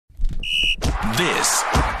This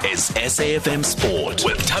is SAFM Sport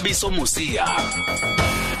with Thabiso Mosia.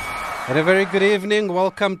 And a very good evening.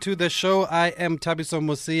 Welcome to the show. I am Thabiso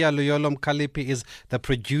Mosia. Luyolo Mkalipi is the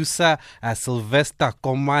producer. Sylvester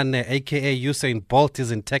Komane, a.k.a. Usain Bolt,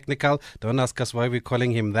 is in technical. Don't ask us why we're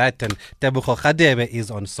calling him that. And Tebucho Khadebe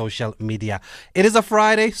is on social media. It is a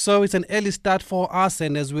Friday, so it's an early start for us.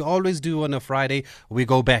 And as we always do on a Friday, we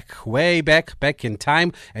go back, way back in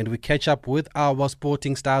time. And we catch up with our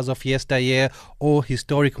sporting stars of yesteryear or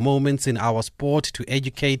historic moments in our sport to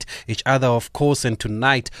educate each other, of course. And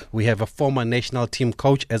tonight, we have a former national team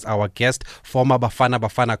coach as our guest. Former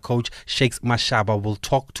Bafana coach Shakes Mashaba will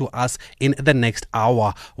talk to us in the next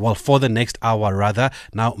hour. Well, for the next hour rather.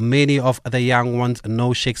 Now, many of the young ones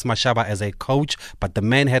know Shakes Mashaba as a coach, but the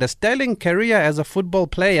man had a sterling career as a football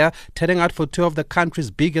player, turning out for two of the country's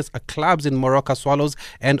biggest clubs in Moroka Swallows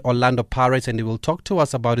and Orlando Pirates, and he will talk to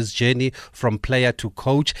us about his journey from player to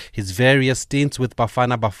coach, his various stints with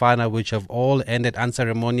Bafana, which have all ended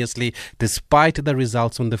unceremoniously despite the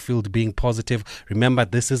results on the field being positive. Remember,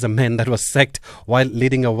 this is a man that was sacked while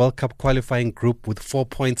leading a World Cup qualifying group with 4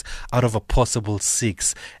 points out of a possible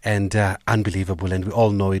 6, and unbelievable, and we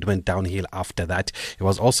all know it went downhill after that. He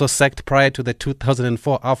was also sacked prior to the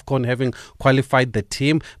 2004 AFCON, having qualified the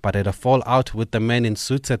team, but had a fallout with the men in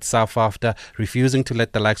suits at SAF after refusing to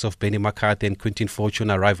let the likes of Benny McCarthy and Quintin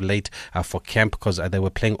Fortune arrive late for camp because they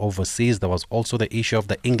were playing overseas. There was also the issue of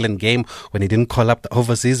the England game when he didn't call up the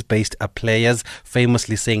overseas-based players,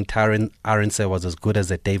 famously saying Taron Aronse was as good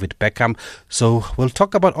as a David Beckham. So we'll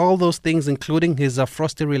talk about all those things, including his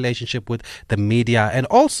frosty relationship with the media and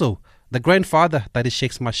also the grandfather that is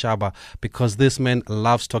Shakes Mashaba, because this man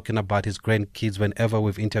loves talking about his grandkids. Whenever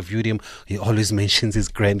we've interviewed him, he always mentions his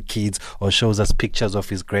grandkids or shows us pictures of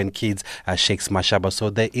his grandkids, Shakes Mashaba. So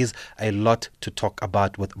there is a lot to talk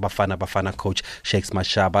about with Bafana coach Shakes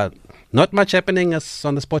Mashaba. Not much happening as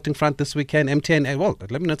on the sporting front this weekend. MTN, well,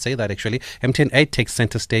 let me not say that actually. MTN 8 takes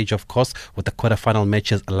center stage, of course, with the quarterfinal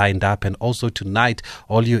matches lined up. And also tonight,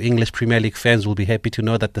 all you English Premier League fans will be happy to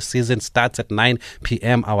know that the season starts at 9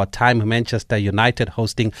 p.m. our time. Manchester United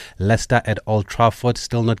hosting Leicester at Old Trafford.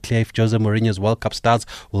 Still not clear if Jose Mourinho's World Cup stars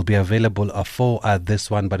will be available for this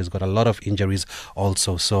one, but he's got a lot of injuries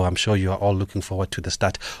also. So I'm sure you are all looking forward to the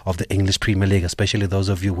start of the English Premier League, especially those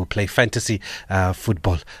of you who play fantasy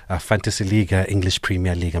football, Fantasy League, English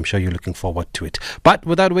Premier League. I'm sure you're looking forward to it. But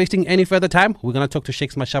without wasting any further time, we're going to talk to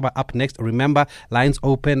Shakes Mashaba up next. Remember, lines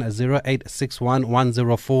open 0861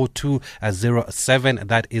 104 207.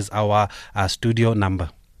 That is our studio number.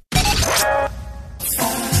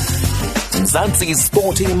 Mzansi's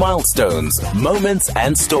sporting milestones, moments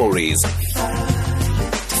and stories.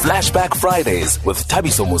 Flashback Fridays with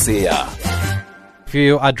Thabiso Mosia. If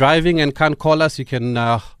you are driving and can't call us, you can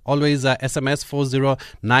always SMS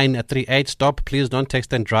 40938. Stop. Please don't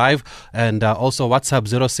text and drive. And also WhatsApp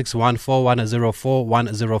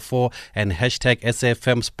 0614104104 and hashtag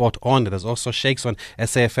SAFM Sport On. There's also Shakes on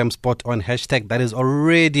SAFM Sport On hashtag. That is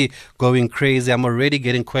already going crazy. I'm already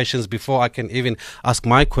getting questions before I can even ask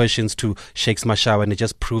my questions to Shakes Mashaba, and it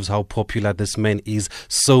just proves how popular this man is.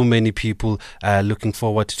 So many people looking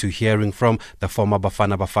forward to hearing from the former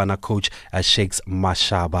Bafana coach Shakes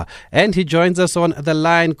Mashaba. And he joins us on the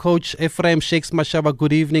line. Coach Ephraim Shakes Mashaba,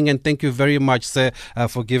 good evening, and thank you very much, sir,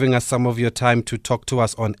 for giving us some of your time to talk to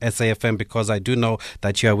us on SAFM, because I do know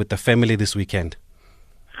that you are with the family this weekend.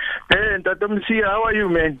 Hey, Tatamsi, how are you,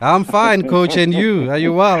 man? I'm fine, Coach, and you? Are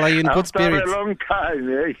you well? Are you in good spirits? After a long time,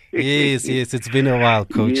 eh? Yes, it's been a while,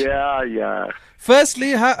 Coach. Yeah.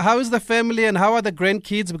 Firstly, how is the family and how are the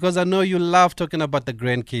grandkids? Because I know you love talking about the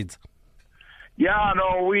grandkids. Yeah,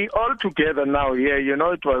 no, we all together now here. You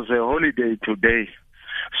know, it was a holiday today.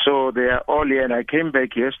 So they are all here, and I came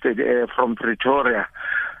back yesterday from Pretoria,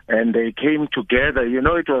 and they came together. You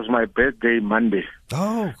know, it was my birthday Monday.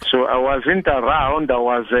 Oh. So I wasn't around. I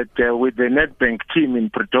was with the Nedbank team in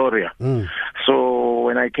Pretoria. So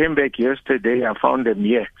when I came back yesterday, I found them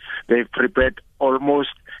here. They've prepared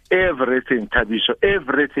almost everything, Thabiso.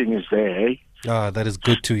 Everything is there, eh? That is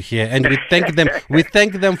good to hear. And we thank them. We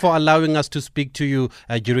thank them for allowing us to speak to you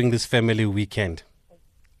during this family weekend.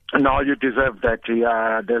 No, you deserve that.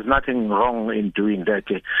 There's nothing wrong in doing that.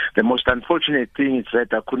 The most unfortunate thing is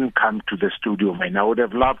that I couldn't come to the studio, man. I would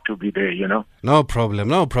have loved to be there, you know. No problem.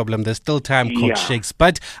 There's still time, Coach Shakes.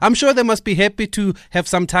 But I'm sure they must be happy to have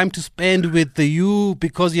some time to spend with you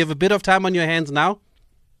because you have a bit of time on your hands now.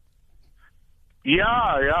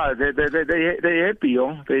 Yeah, they're happy,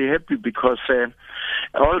 yo. They're happy because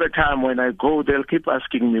all the time when I go, they'll keep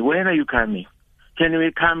asking me, when are you coming? can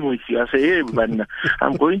we come with you? I say, hey, but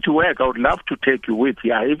I'm going to work. I would love to take you with.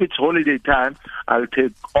 Yeah, if it's holiday time, I'll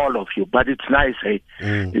take all of you. But it's nice, hey.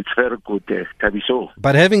 It's very good, Tabiso.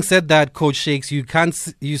 But having said that, Coach Shakes,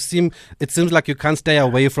 it seems like you can't stay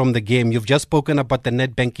away from the game. You've just spoken about the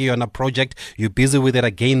Nedbank Kiona project. You're busy with it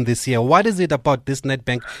again this year. What is it about this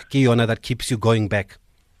Nedbank Kiona that keeps you going back?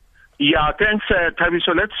 Yeah, thanks, Tabi.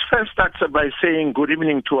 So let's first start by saying good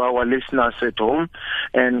evening to our listeners at home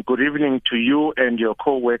and good evening to you and your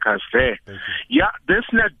co-workers there. Yeah, this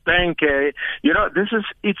Nedbank,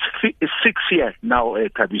 it's 6th year now,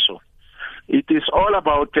 Tabiso. It is all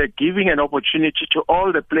about giving an opportunity to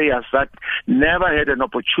all the players that never had an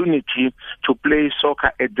opportunity to play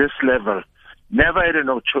soccer at this level. Never had an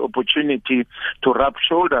opportunity to rub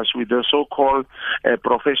shoulders with the so-called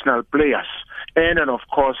professional players. And of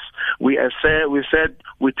course, we said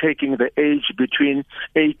we're taking the age between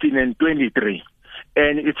 18 and 23.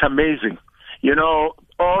 And it's amazing. You know,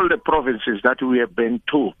 all the provinces that we have been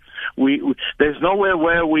to, there's nowhere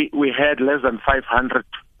where we had less than 500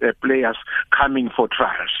 players coming for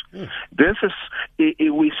trials. This is,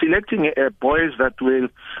 we're selecting boys that will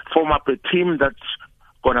form up a team that's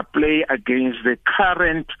going to play against the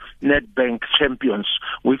current Nedbank champions,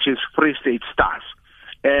 which is Free State Stars.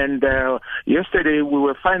 And yesterday we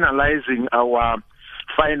were finalizing our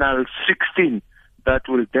final 16 that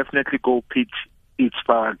will definitely go pitch its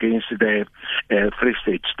power against the Free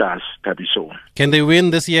State Stars, Tabiso. Can they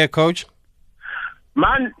win this year, Coach?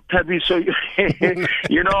 Man, Tabiso,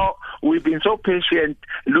 you know, we've been so patient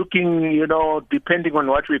looking, you know, depending on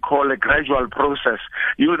what we call a gradual process.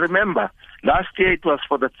 You'll remember, last year it was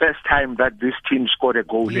for the first time that this team scored a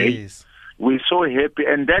goal. Yes. We're so happy,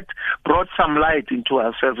 and that brought some light into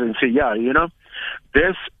ourselves and say, yeah, you know,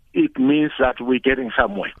 it means that we're getting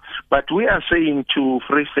somewhere. But we are saying to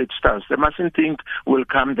Free State Stars, they mustn't think we'll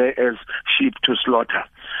come there as sheep to slaughter.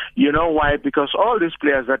 You know why? Because all these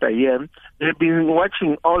players that are here, they've been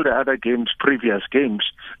watching all the other games, previous games,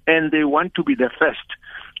 and they want to be the first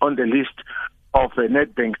on the list of a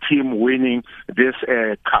Nedbank team winning this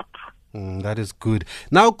cup. That is good.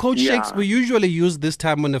 Now, Coach Shakes, we usually use this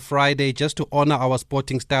time on a Friday just to honor our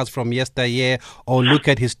sporting stars from yesteryear or look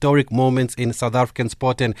at historic moments in South African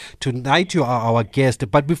sport. And tonight you are our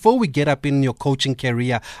guest. But before we get up in your coaching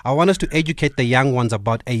career, I want us to educate the young ones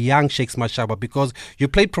about a young Shakes Mashaba, because you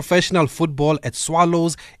played professional football at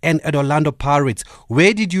Swallows and at Orlando Pirates.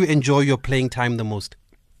 Where did you enjoy your playing time the most?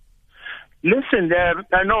 Listen,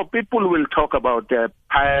 I know people will talk about the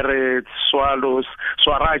Pirates, Swallows,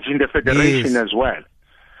 Swaraj in the Federation as well.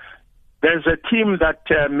 There's a team that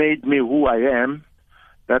made me who I am.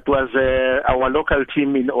 That was our local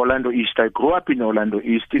team in Orlando East. I grew up in Orlando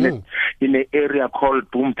East in an area called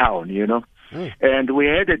Boomtown, you know. And we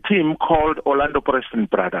had a team called Orlando Preston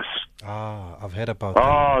Brothers. Ah, I've heard about that.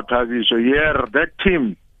 Oh, Tavisho, yeah, that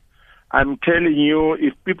team. I'm telling you,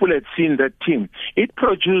 if people had seen that team, it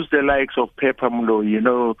produced the likes of Pepper Mulo, you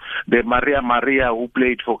know, the Maria who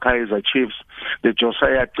played for Kaizer Chiefs, the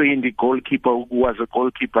Josiah Queen, the goalkeeper who was a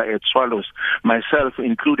goalkeeper at Swallows, myself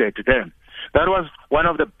included them. That was one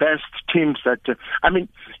of the best teams that,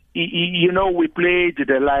 you know, we played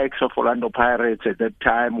the likes of Orlando Pirates at that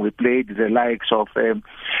time. We played the likes of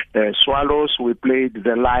Swallows. We played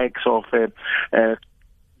the likes of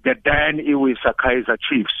the Dan Iwisa Kaizer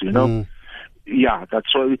Chiefs, you know. Yeah,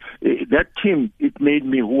 that's why that team, it made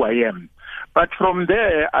me who I am. But from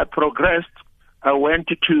there, I progressed. I went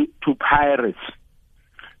to Pirates.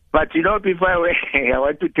 But, you know, before I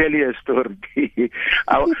want to tell you a story.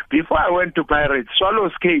 Before I went to Pirates,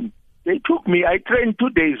 Swallows came. They took me. I trained 2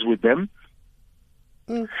 days with them.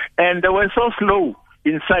 And they were so slow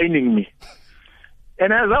in signing me.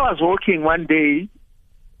 And as I was walking one day,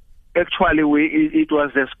 actually, it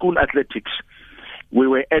was the school athletics. We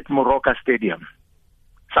were at Moroka Stadium.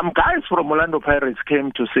 Some guys from Orlando Pirates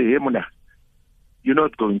came to say, hey, Muna, you're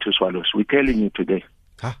not going to Swallows. We're telling you today.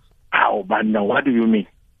 Huh? Oh, but now, what do you mean?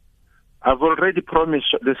 I've already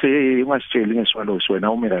promised. They say, hey, you must tell me Swallows. When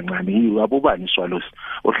I'm in Swallows.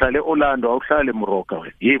 Orlando, Moroka.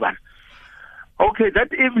 Okay,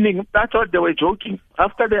 that evening, I thought they were joking.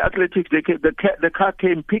 After the athletics, the car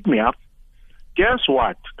came, pick me up. Guess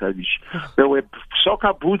what, Kadish? There were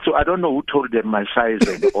soccer boots. I don't know who told them my size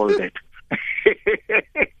and all that.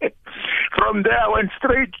 From there, I went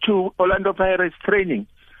straight to Orlando Pirates training.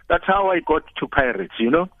 That's how I got to Pirates, you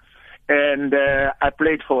know. And I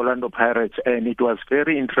played for Orlando Pirates, and it was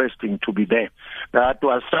very interesting to be there. That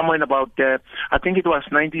was somewhere in about, I think it was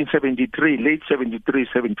 1973, late 73,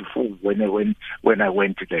 74 when I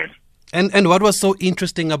went there. And what was so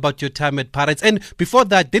interesting about your time at Pirates? And before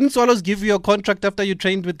that, didn't Swallows give you a contract after you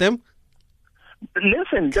trained with them?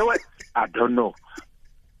 Listen, there were, I don't know.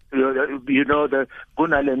 You know, the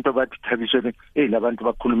kunalento bathi Thabisweni labantu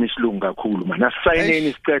bakhuluma isilungu kakhulu man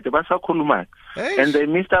asayineni isiqede basakhuluma and they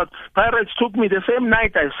missed out. Pirates took me the same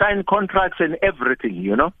night. I signed contracts and everything,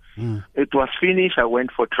 you know. It was finished. I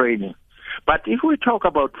went for training. But if we talk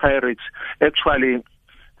about Pirates, actually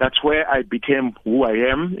that's where I became who I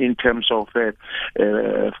am in terms of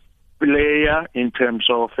player, in terms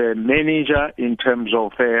of manager, in terms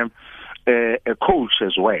of a coach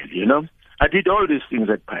as well, you know. I did all these things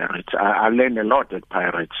at Pirates. I learned a lot at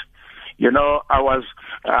Pirates. You know, I was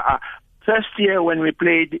first year when we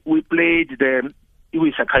played the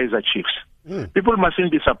Iwisa Kaizer Chiefs. People mustn't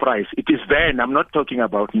be surprised. It is then. I'm not talking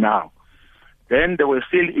about now. Then there were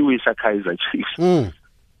still Iwisa Kaizer Chiefs.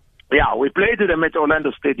 Yeah, we played them at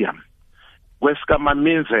Orlando Stadium,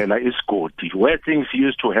 Weskamamenzela Iskoti, where things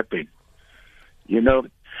used to happen. You know,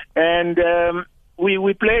 and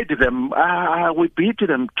we played them. We beat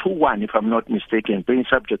them 2-1, if I'm not mistaken, being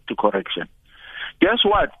subject to correction. Guess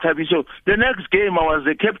what, Tabiso? The next game, I was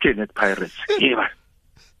the captain at Pirates. Big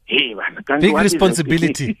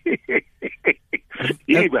responsibility.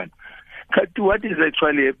 What is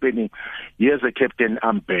actually happening? Here's a captain,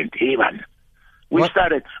 I'm bent. We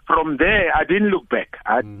started from there. I didn't look back.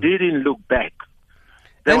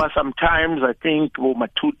 There were some times, I think,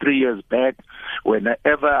 2-3 years back,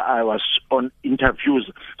 whenever I was on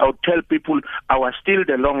interviews, I would tell people I was still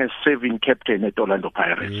the longest serving captain at Orlando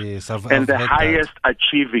Pirates. Yes, and the highest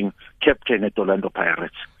achieving captain at Orlando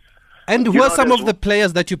Pirates. And who are some of the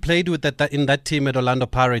players that you played with in that team at Orlando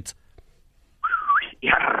Pirates?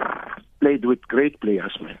 Yeah, played with great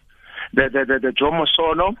players, man. The Jomo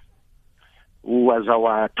Sono, who was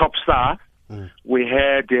our top star. We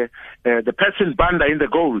had the Person Banda in the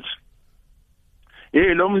goals. He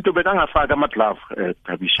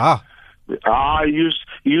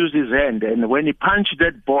used his hand, and when he punched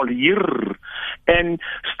that ball, and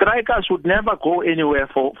strikers would never go anywhere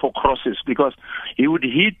for crosses because he would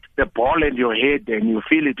hit the ball in your head and you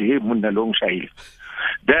feel it.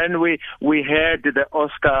 Then we had the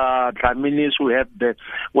Oscar Dlaminis, we had the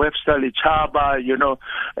Webster Lichaba, you know,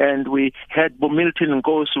 and we had Milton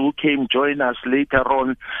Ngosi who came join us later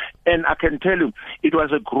on. And I can tell you, it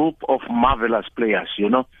was a group of marvelous players, you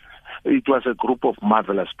know. It was a group of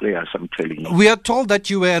marvelous players, I'm telling you. We are told that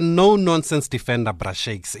you were a no-nonsense defender,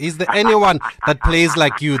 Brashakes. Is there anyone that plays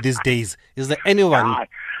like you these days? Is there anyone?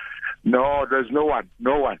 No, there's no one.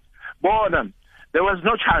 Bonham, there was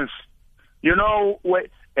no chance. You know,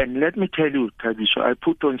 and let me tell you, Tabisho, I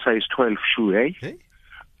put on size 12 shoe, eh? Hey?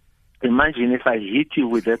 Imagine if I hit you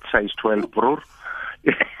with that size 12, bro.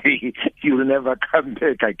 You'll never come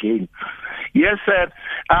back again. Yes, sir.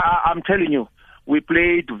 I'm telling you, we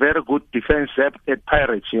played very good defense at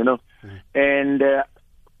Pirates, you know. And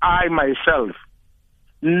I myself,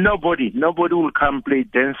 nobody will come play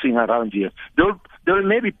dancing around here. They'll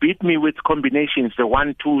maybe beat me with combinations, the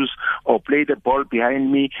 1-2s, or play the ball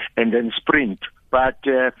behind me and then sprint. But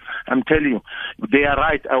I'm telling you, they are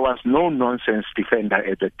right. I was no-nonsense defender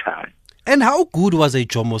at the time. And how good was a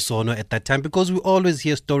Jomo Sono at that time? Because we always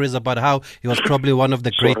hear stories about how he was probably one of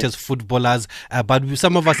the greatest footballers, but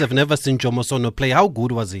some of us have never seen Jomo Sono play. How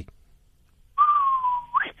good was he?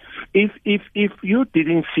 If you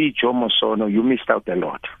didn't see Jomo Sono, you missed out a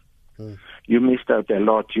lot. You missed out a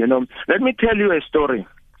lot, you know. Let me tell you a story.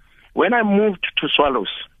 When I moved to Swallows,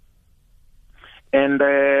 and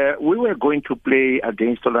we were going to play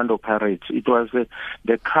against Orlando Pirates. It was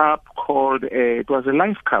the cup called, it was a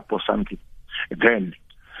Life Cup or something. Then,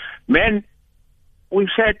 man, we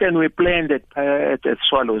sat and we planned at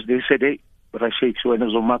Swallows. They said, hey, Rashid, no,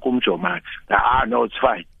 it's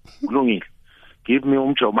fine. Give me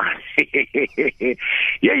umjomani.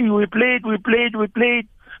 Yeah, we played.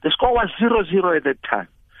 The score was 0-0 at that time.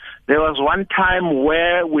 There was one time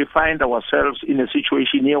where we find ourselves in a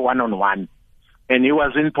situation here 1-on-1. And he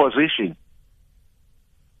was in position.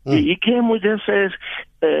 He came with us, says,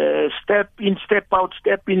 step in, step out,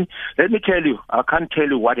 step in. Let me tell you, I can't tell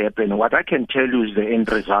you what happened. What I can tell you is the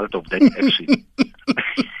end result of that action.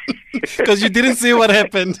 Because you didn't see what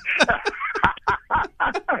happened.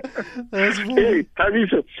 Hey,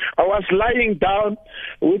 Tabiso, I was lying down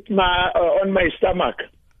with on my stomach,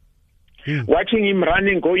 watching him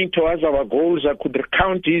running, going towards our goals. I could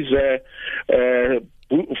count his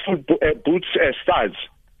boots stars.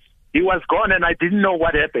 He was gone and I didn't know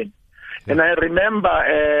what happened. And I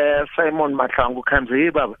remember Simon Matlangu comes, hey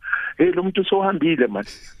Baba, hey Lumtu so hambile man.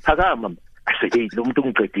 I said, hey Lumtu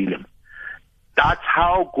ngqedile. That's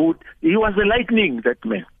how good he was. The lightning, that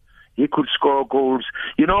man. He could score goals.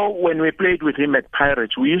 You know, when we played with him at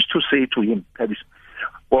Pirates, we used to say to him,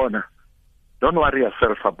 Bona, don't worry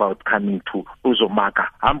yourself about coming to Uzomaka,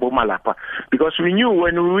 Hambo Malapa. Because we knew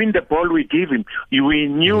when we win the ball we give him, we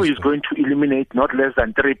knew he's going to eliminate not less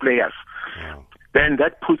than 3 players. Wow. Then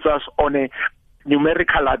that puts us on a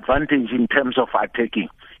numerical advantage in terms of attacking.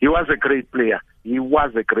 He was a great player.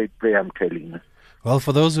 I'm telling you. Well,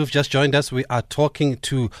 for those who've just joined us, we are talking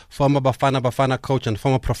to former Bafana coach and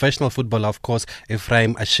former professional footballer, of course,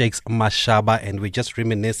 Ephraim Shakes Mashaba, and we're just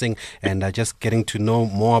reminiscing and just getting to know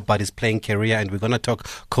more about his playing career, and we're going to talk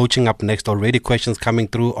coaching up next. Already questions coming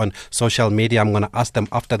through on social media. I'm going to ask them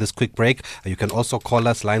after this quick break. You can also call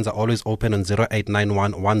us. Lines are always open on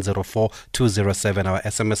 0891 104 207. Our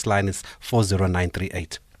SMS line is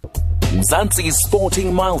 40938. Mzansi's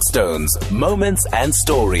sporting milestones, moments and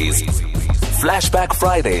stories. Flashback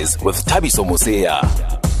Fridays with Thabiso Mosia.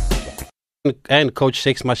 And Coach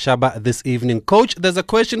Shakes Mashaba this evening. Coach, there's a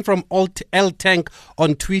question from L Tank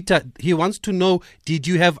on Twitter. He wants to know, did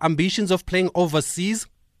you have ambitions of playing overseas?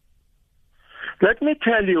 Let me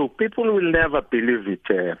tell you, people will never believe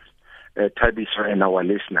it, Thabiso and our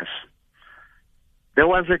listeners. There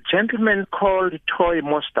was a gentleman called Toy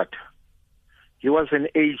Mostert. He was an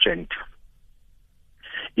agent.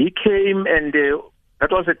 He came and that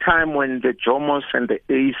was a time when the Jomos and the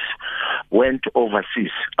Ace went overseas.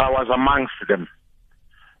 I was amongst them.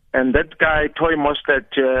 And that guy, Toy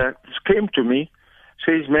Mostert, came to me,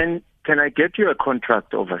 says, man, can I get you a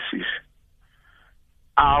contract overseas?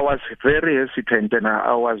 I was very hesitant and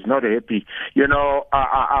I was not happy. You know,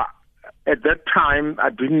 at that time, I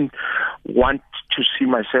didn't want to see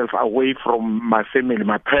myself away from my family,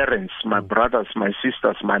 my parents, my brothers, my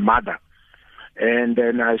sisters, my mother. And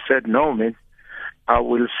then I said, no, man, I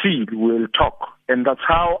will see, we'll talk. And that's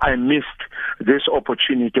how I missed this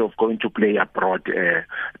opportunity of going to play abroad,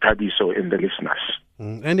 Thabiso and the listeners.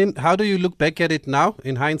 And how do you look back at it now,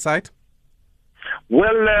 in hindsight?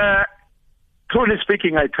 Well, truly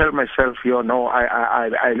speaking, I tell myself, you know,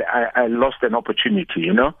 I lost an opportunity,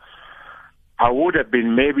 you know. I would have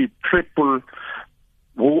been maybe triple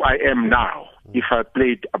who I am now if I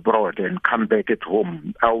played abroad and come back at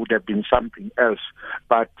home. I would have been something else.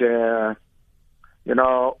 But, you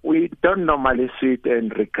know, we don't normally sit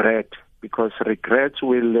and regret, because regrets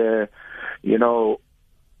will, you know,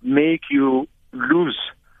 make you lose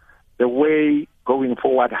the way going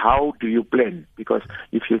forward. How do you plan? Because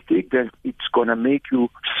if you think that it's going to make you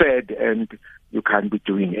sad and you can't be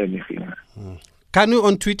doing anything. Kanu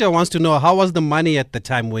on Twitter wants to know, how was the money at the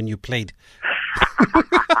time when you played?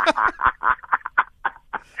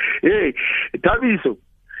 Hey, Thabiso,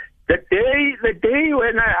 the day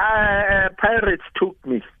when Pirates took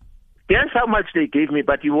me, guess how much they gave me,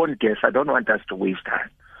 but you won't guess. I don't want us to waste time.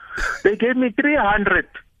 They gave me 300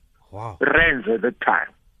 rands at the time.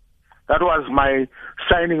 That was my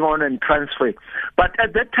signing on and transfer. But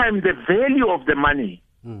at that time, the value of the money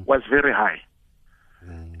was very high.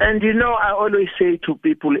 And, you know, I always say to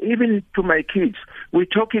people, even to my kids, we're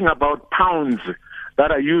talking about pounds that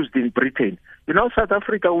are used in Britain. You know, South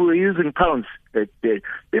Africa, we were using pounds.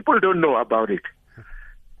 People don't know about it.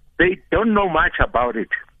 They don't know much about it.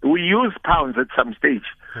 We use pounds at some stage.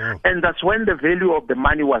 And that's when the value of the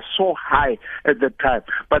money was so high at the time.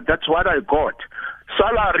 But that's what I got.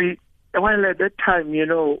 Salary, well, at that time, you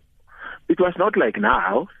know, it was not like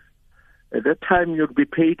now. At that time, you'd be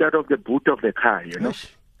paid out of the boot of the car, you know.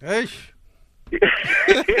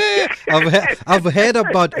 I've heard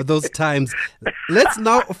about those times. Let's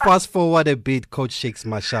now fast forward a bit, Coach Shakes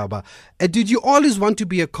Mashaba. Did you always want to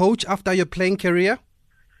be a coach after your playing career?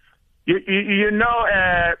 You know,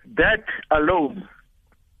 that alone,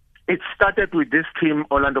 it started with this team,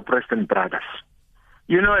 Orlando Preston Brothers.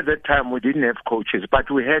 You know, at that time, we didn't have coaches, but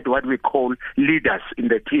we had what we call leaders in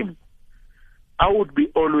the team. I would be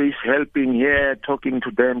always helping here, talking to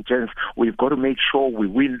them, gents, we've got to make sure we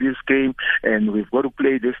win this game and we've got to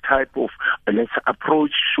play this type of approach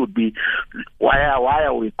should be, why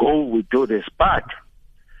we go, we do this. But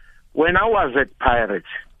when I was at Pirates,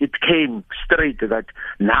 it came straight that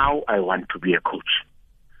now I want to be a coach.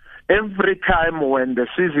 Every time when the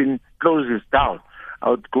season closes down, I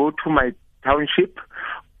would go to my township,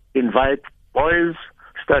 invite boys,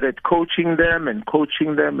 started coaching them and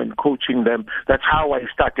coaching them and coaching them. That's how I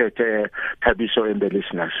started Thabiso and the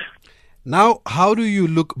listeners. Now, how do you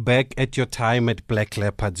look back at your time at Black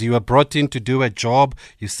Leopards? You were brought in to do a job.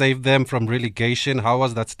 You saved them from relegation. How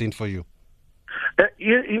was that stint for you?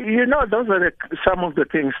 You know, those are some of the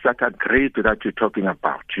things that are great that you're talking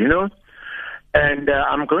about, you know. And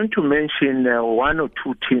I'm going to mention one or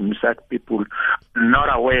two teams that people not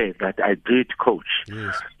aware that I did coach.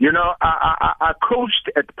 Yes. You know, I coached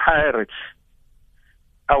at Pirates.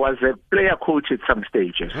 I was a player coach at some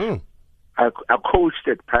stages. I coached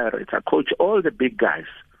at Pirates. I coached all the big guys.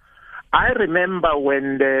 I remember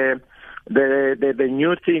when the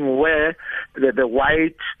new thing where the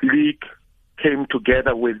white league came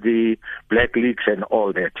together with the black leagues and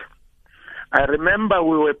all that. I remember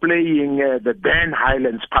we were playing the Dan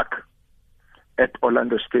Highlands Park at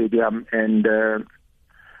Orlando Stadium, and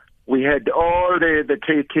we had all the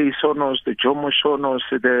KK Sonos, the Jomo Sonos,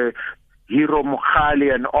 the Hero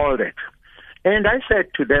Mukhali and all that. And I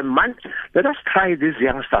said to them, man, let us try these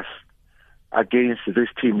youngsters against this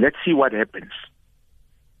team. Let's see what happens.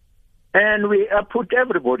 And I put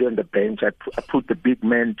everybody on the bench. I put the big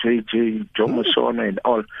men, JJ, Jomo Sono and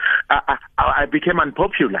all. I became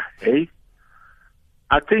unpopular, eh?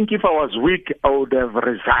 I think if I was weak, I would have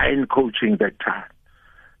resigned coaching that time.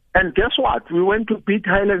 And guess what? We went to beat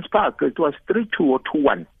Highlands Park. It was 3-2 or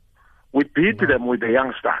 2-1. We beat them with the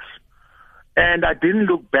youngsters. And I didn't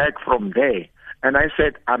look back from there. And I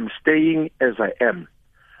said, I'm staying as I am.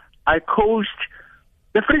 I coached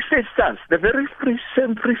the Free State Stars, the very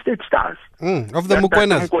same Free State Stars. Of the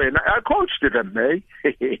Mukwenas. I coached them, eh?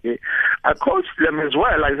 I coached them as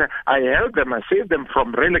well. I helped them. I saved them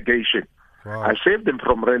from relegation. Wow. I saved them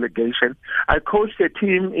from relegation. I coached a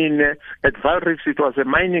team at Valrix. It was a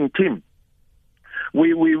mining team.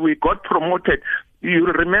 We got promoted. You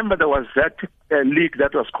remember there was that league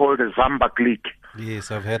that was called the Zambak League.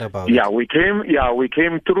 Yes, I've heard about it. We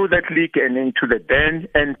came through that league and into the then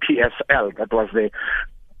NPSL. That was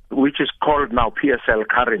which is called now PSL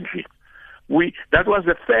currently. That was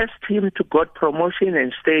the first team to got promotion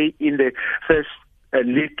and stay in the first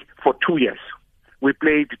league for 2 years. We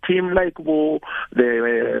played team like the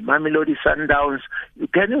Mamelodi Sundowns.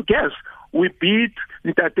 Can you guess? We beat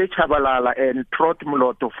Ntate Chabalala and Trot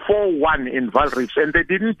Moloto 4-1 in Valrix, and they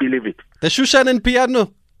didn't believe it. The Shushan and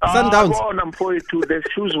Piano Sundowns. The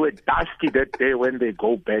shoes were dusty that day when they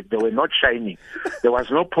go back. They were not shining. There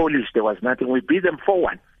was no polish. There was nothing. We beat them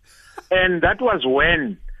 4-1. And that was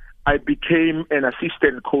when I became an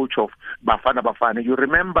assistant coach of Bafana Bafana. You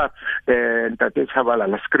remember Ntate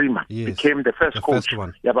Chabalala, Screamer, became the first coach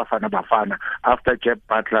of Bafana after Jeff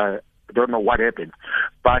Butler. I don't know what happened.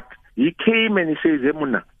 But he came and he says,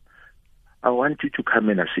 Emuna, I want you to come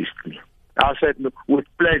and assist me. I said, look, with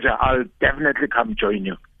pleasure, I'll definitely come join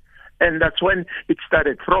you. And that's when it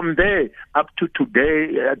started. From there up to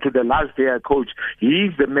today, to the last day I coached,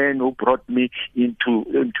 he's the man who brought me into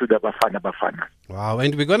the Bafana. Wow,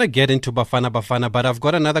 and we're going to get into Bafana, but I've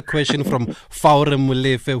got another question from Faure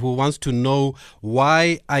Mulefe, who wants to know,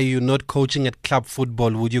 why are you not coaching at club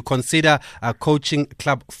football? Would you consider coaching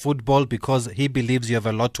club football because he believes you have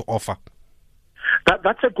a lot to offer?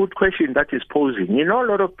 That's a good question that is posing. You know, a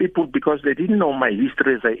lot of people, because they didn't know my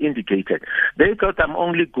history, as I indicated, they thought I'm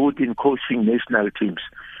only good in coaching national teams.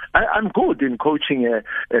 I'm good in coaching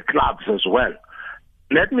clubs as well.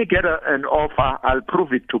 Let me get an offer. I'll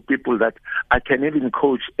prove it to people that I can even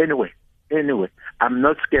coach anyway. I'm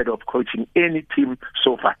not scared of coaching any team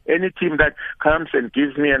so far. Any team that comes and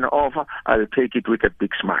gives me an offer, I'll take it with a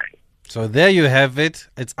big smile. So there you have it.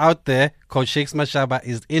 It's out there. Coach Shakes Mashaba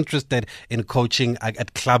is interested in coaching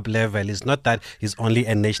at club level. It's not that he's only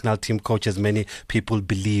a national team coach, as many people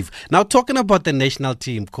believe. Now, talking about the national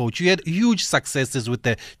team, Coach, you had huge successes with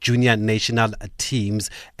the junior national teams.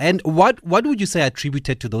 And what would you say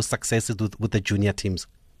attributed to those successes with the junior teams?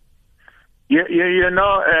 Yeah,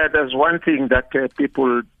 there's one thing that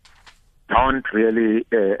people don't really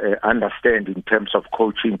understand in terms of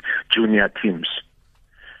coaching junior teams.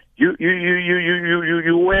 You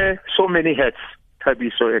wear so many hats,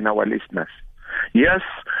 Tabiso and our listeners. Yes,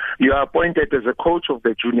 you are appointed as a coach of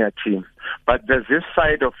the junior team, but there's this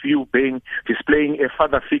side of you displaying a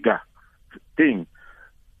father figure thing.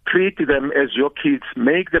 Treat them as your kids.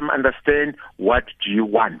 Make them understand what do you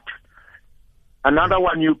want. Another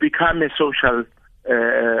one, you become a social,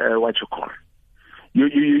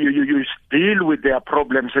 You deal with their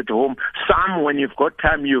problems at home. Some, when you've got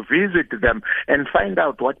time, you visit them and find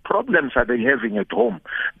out what problems are they having at home.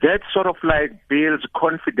 That sort of like builds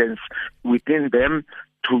confidence within them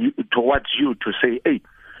towards you to say, hey,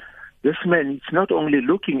 this man is not only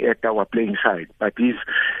looking at our playing side, but he's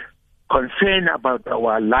concerned about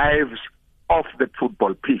our lives off the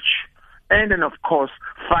football pitch. And then, of course,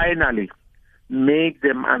 finally, make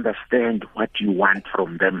them understand what you want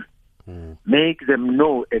from them. Make them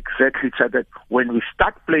know exactly so that when we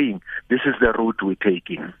start playing, this is the route we're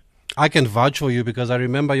taking. I can vouch for you because I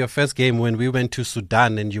remember your first game when we went to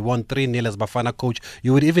Sudan and you won 3-0 as Bafana coach.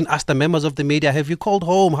 You would even ask the members of the media, have you called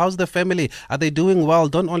home? How's the family? Are they doing well?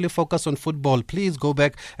 Don't only focus on football. Please go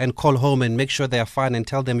back and call home and make sure they are fine and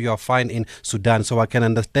tell them you are fine in Sudan. So I can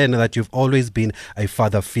understand that you've always been a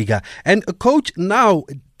father figure. And coach, now,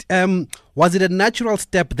 was it a natural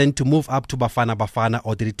step then to move up to Bafana,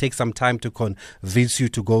 or did it take some time to convince you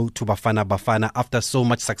to go to Bafana after so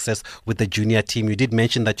much success with the junior team? You did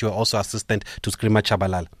mention that you were also assistant to Skrima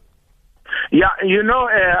Chabalala. Yeah,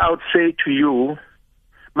 I would say to you,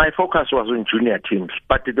 my focus was on junior teams.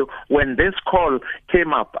 But when this call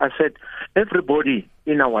came up, I said, everybody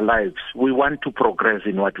in our lives, we want to progress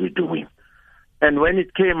in what we're doing. And when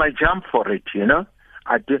it came, I jumped for it,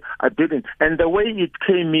 I didn't. And the way it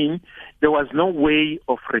came in, there was no way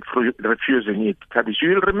of refusing it.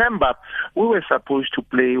 You'll remember, we were supposed to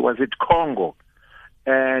play, was it Congo?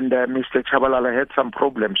 And Mr. Chabalala had some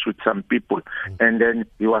problems with some people, and then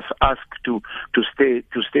he was asked to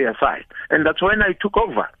stay aside. And that's when I took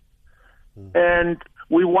over. And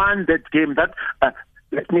we won that game. That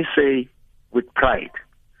let me say with pride,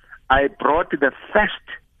 I brought the first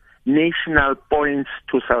national points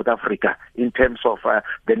to South Africa in terms of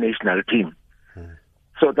the national team.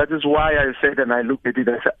 So that is why I said, and I looked at it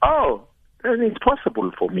and said, oh, then it's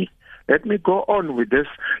possible for me. Let me go on with this.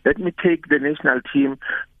 Let me take the national team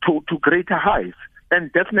to greater heights.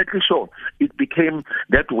 And definitely so, it became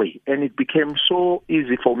that way. And it became so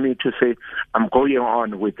easy for me to say, I'm going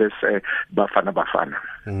on with this Bafana.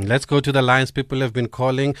 Let's go to the lines. People have been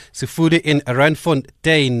calling. Sifudi in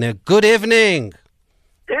Randfontein. Good evening.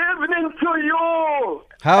 Evening to you.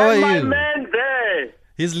 How are you? My man there.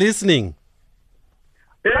 He's listening.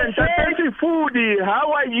 Foodie,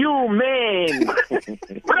 how are you, man?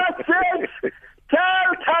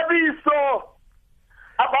 Tell Tabiso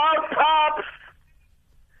about Paps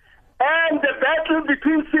and the battle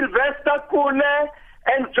between Sylvester Kune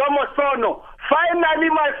and Jomo Sono. Finally,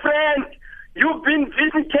 my friend, you've been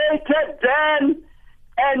vindicated then,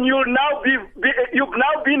 and you've now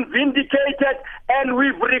been vindicated, and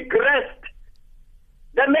we've regressed.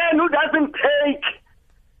 The man who doesn't take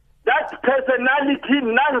that personality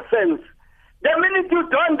nonsense. The minute you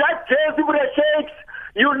don that jersey with the shakes,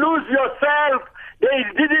 you lose yourself. They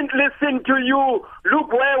didn't listen to you.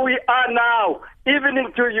 Look where we are now.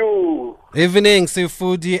 Evening to you. Evening,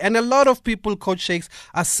 Sifudi. And a lot of people, Coach Shakes,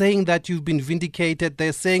 are saying that you've been vindicated.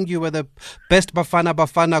 They're saying you were the best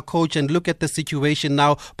Bafana coach, and look at the situation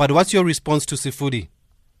now. But what's your response to Sifudi?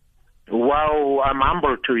 Wow, I'm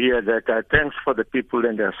humbled to hear that. Thanks for the people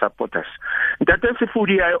and their supporters. Dr.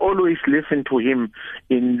 Sifudi, I always listen to him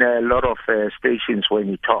in a lot of stations when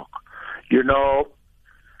he talk. He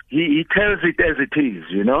tells it as it is,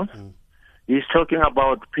 He's talking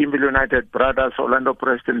about Pimville United brothers, Orlando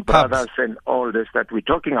Preston brothers, and all this that we're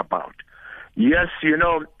talking about. Yes,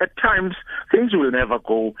 at times things will never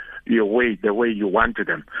go your way, the way you wanted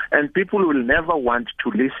them. And people will never want to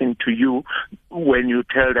listen to you when you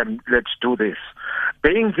tell them, let's do this.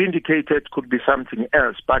 Being vindicated could be something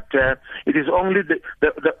else, but it is only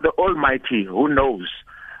the Almighty who knows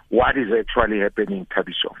what is actually happening,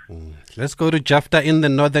 Tabiso. Let's go to Jafta in the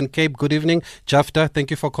Northern Cape. Good evening, Jafta.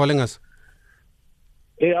 Thank you for calling us.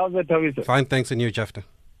 Hey, how's it, Tabiso? Fine, thanks, and you, Jafta.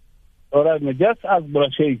 All right, just ask Bro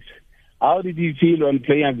Shakes, how did you feel when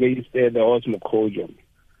playing against the Horse Mukhojo?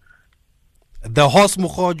 The Horse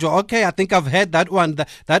Mukhojo. Okay, I think I've heard that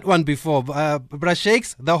one before. Bro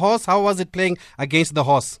Shakes, the Horse, how was it playing against the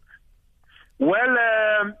Horse? Well,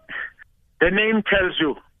 the name tells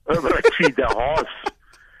you, the Horse.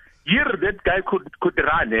 Here, that guy could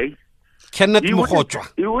run, eh? Kenneth Mukhojo.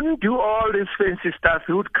 He wouldn't do all this fancy stuff.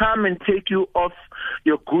 He would come and take you off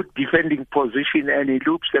your good defending position, and he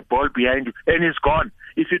loops the ball behind you, and he's gone.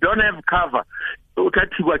 If you don't have cover, he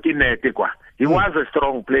was a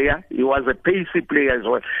strong player. He was a pacey player as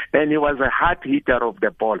well, and he was a hard hitter of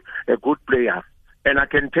the ball, a good player. And I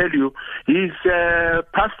can tell you, he's a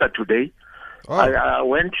pastor today. Oh. I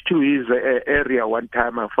went to his area one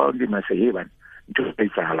time. I found him as a heaven.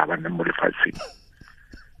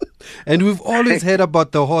 And we've always heard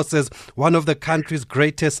about the Horse as one of the country's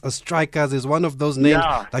greatest strikers. Is one of those names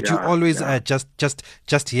that you always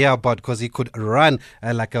just hear about, because he could run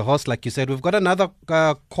like a horse, like you said. We've got another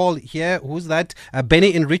call here. Who's that?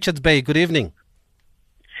 Benny in Richards Bay. Good evening.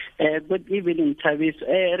 Good evening, Travis.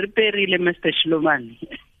 Reperile, Mr. Shloman.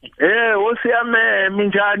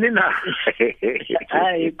 Minjani na?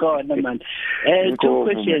 Hi, God, man. Two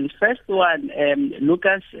questions. First one,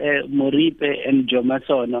 Lucas Moripe and Jomo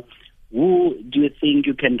Sono. Who do you think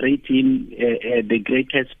you can rate him the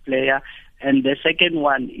greatest player And the second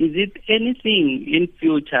one, is it anything in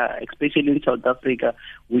future, especially in South Africa,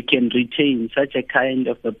 we can retain such a kind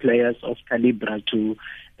of the players of caliber to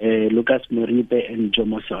Lucas Moripe and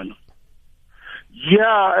Jomo Sono?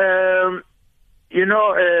 Yeah,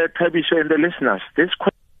 Thabiso and the listeners, this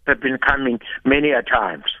question have been coming many a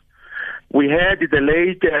times. We had the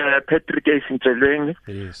late Patrick Esinteleng,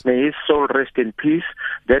 may his soul rest in peace.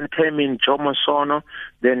 Then came in Jomo Sono,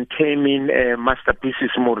 then came in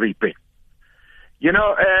Masterpieces Moripe.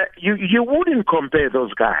 You wouldn't compare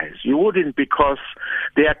those guys. You wouldn't, because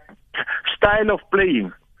their style of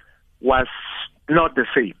playing was not the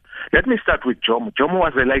same. Let me start with Jomo. Jomo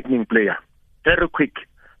was a lightning player, very quick,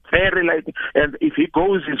 very lightning, and if he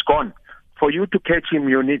goes, he's gone. For you to catch him,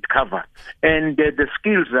 you need cover. And the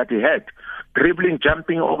skills that he had, dribbling,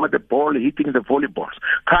 jumping over the ball, hitting the volleyballs,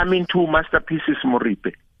 coming to Masterpieces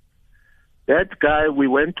Moripe. That guy, we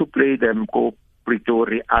went to play them, go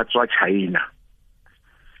Pretoria, Atswa, China.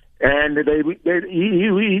 And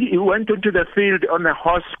he went into the field on a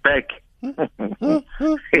horseback. You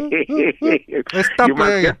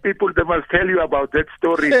must get people, they must tell you about that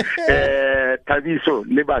story, Thabiso,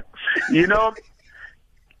 Libat.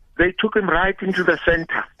 They took him right into the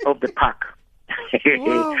center of the park.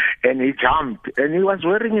 And he jumped, and he was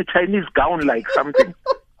wearing a Chinese gown like something.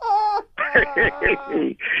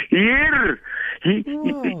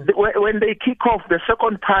 When they kick off, the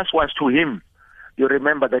second pass was to him. You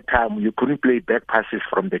remember that time you couldn't play back passes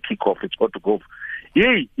from the kickoff. It's got to go.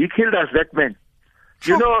 He killed us, that man.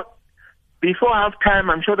 Before half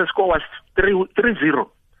time, I'm sure the score was 3-0.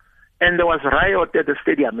 And there was riot at the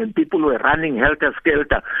stadium, and people were running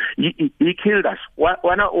helter-skelter. He killed us.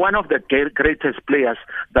 One of the greatest players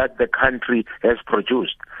that the country has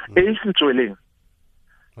produced. They used to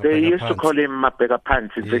call him Mapega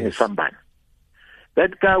Pants in somebody.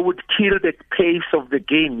 That guy would kill the pace of the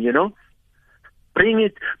game, bring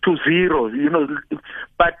it to zero,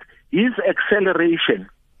 but his acceleration,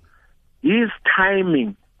 his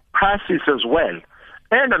timing, passes as well,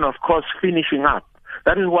 and then of course finishing up.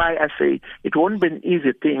 That is why I say it won't be an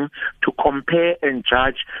easy thing to compare and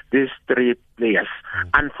judge these three players.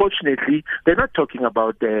 Unfortunately, they're not talking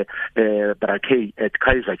about Brakey at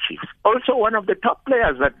Kaizer Chiefs. Also one of the top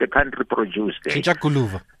players that the country produced.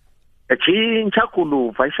 Chinchakuluva.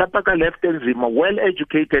 Chinchakuluva, Ishapaka left and Zima,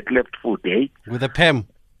 well-educated left foot, eh? With a PEM.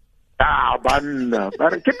 Banna.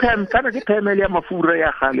 Ke PEM elia mafura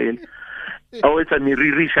ya khalele. Oh, it's a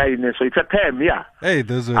Miriri shyness, so it's a PEM, yeah. Hey,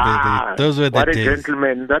 those were the days. What a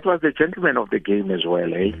gentleman. That was the gentleman of the game as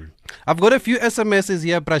well, eh? I've got a few SMSs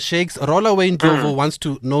here, Brashakes. Rollaway Ndlovu wants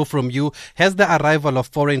to know from you, has the arrival of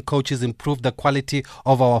foreign coaches improved the quality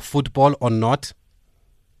of our football or not?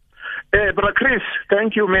 Brother Chris,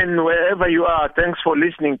 thank you, man, wherever you are. Thanks for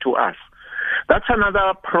listening to us. That's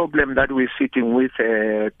another problem that we're sitting with,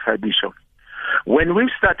 Thabiso. When we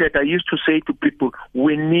started, I used to say to people,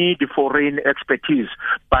 we need foreign expertise,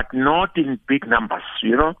 but not in big numbers,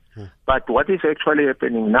 But what is actually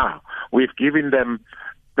happening now? We've given them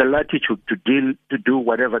the latitude to do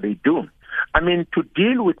whatever they do. I mean, to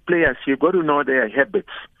deal with players, you've got to know their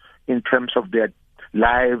habits in terms of their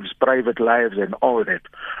lives, private lives, and all that,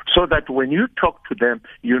 so that when you talk to them,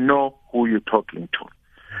 you know who you're talking to.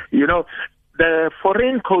 The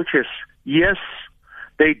foreign coaches, yes,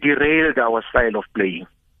 they derailed our style of playing.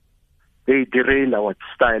 I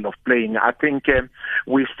think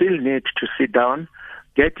we still need to sit down,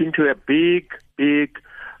 get into a big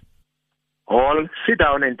hall, sit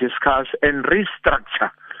down and discuss and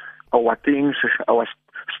restructure our things, our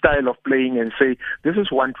style of playing, and say, this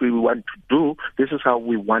is what we want to do, this is how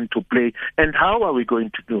we want to play, and how are we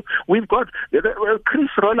going to do? We've got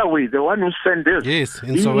Chris Rollaway, the one who sent this. Yes,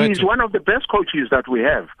 he's one of the best coaches that we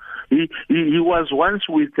have. He was once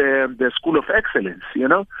with the School of Excellence,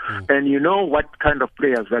 and you know what kind of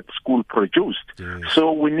players that school produced. Yes.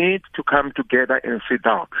 So we need to come together and sit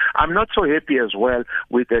down. I'm not so happy as well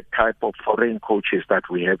with the type of foreign coaches that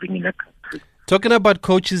we're having in the country. Talking about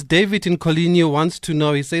coaches, David in Coligny wants to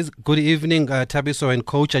know, he says, good evening, Thabiso and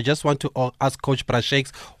Coach. I just want to ask Coach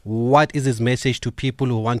Brashakes, what is his message to people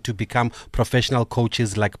who want to become professional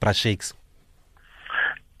coaches like Brashakes?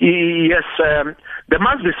 Yes, there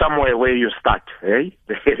must be somewhere where you start, eh?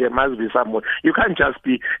 There must be somewhere. You can't just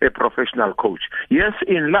be a professional coach. Yes,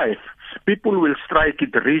 in life, people will strike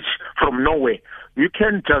it rich from nowhere. You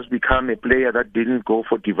can't just become a player that didn't go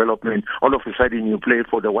for development. All of a sudden you play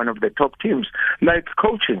for one of the top teams. Like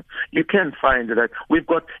coaching, you can find that we've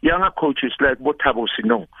got younger coaches like Botabo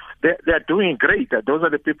Sino. They're doing great. Those are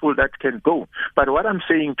the people that can go. But what I'm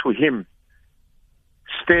saying to him,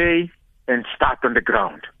 stay and start on the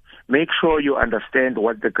ground. make sure you understand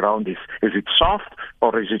what the ground is. Is it soft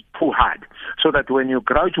or is it too hard? So that when you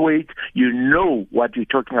graduate, you know what you're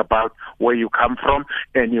talking about, where you come from,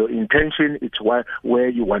 and your intention is where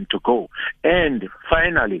you want to go. And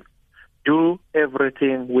finally, do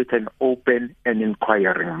everything with an open and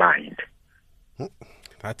inquiring mind.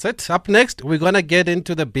 That's it. Up next, we're going to get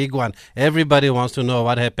into the big one. Everybody wants to know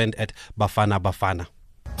what happened at Bafana Bafana.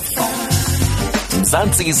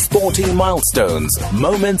 Mzansi's sporting milestones,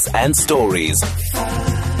 moments and stories.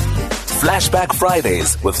 Flashback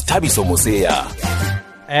Fridays with Thabiso Mosia.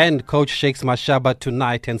 And Coach Shakes Mashaba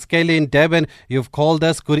tonight. And Scaly in Durban, you've called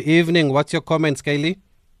us. Good evening. What's your comment, Scaly?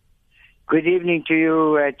 Good evening to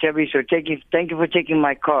you, Thabiso. Thank you for taking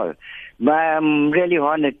my call. I'm really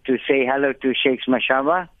honored to say hello to Shakes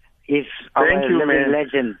Mashaba. He's our living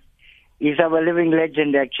legend. He's our living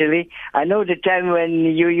legend, actually. I know the time when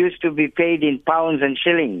you used to be paid in pounds and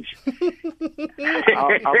shillings.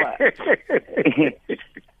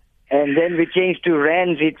 And then we changed to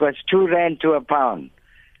rands. It was 2 rand to a pound.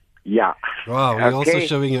 Yeah. Wow, we're also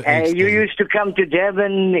showing your age. You used to come to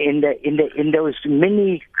Durban in those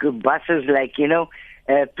mini buses, like,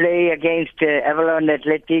 play against Avalon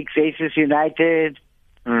Athletics, Aces United.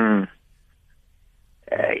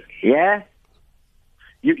 Yeah?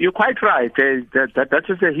 You're quite right. That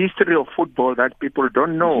is the history of football that people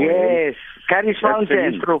don't know. Yes, Curry's Fountain. That's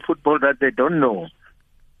the history of football that they don't know.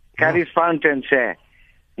 Curry's Fountain, sir.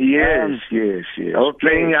 Yes. Okay.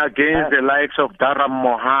 Playing against the likes of Dharam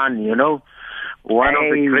Mohan, one of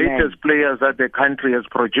the greatest players that the country has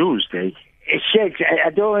produced. Shakes, I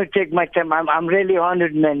don't want to take my time. I'm really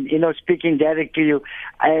honored, man, speaking direct to you.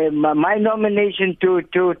 My nomination to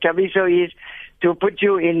Thabiso is to put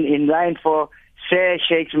you in line for Sir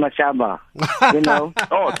Shakes Mashaba.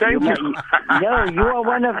 Oh, thank you. No, you are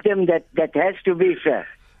one of them that has to be, sir.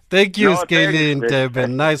 Thank you, Scaly in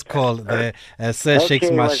Durban. Nice call there, Sir Shakes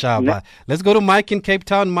Mashaba. Let's go to Mike in Cape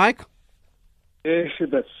Town. Mike? There's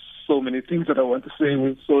so many things that I want to say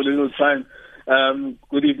with so little time.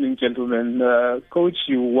 Good evening, gentlemen. Coach,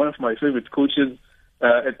 you're one of my favorite coaches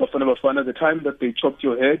at Bafana Bafana. The time that they chopped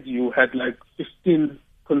your head, you had 15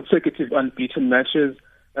 consecutive unbeaten matches.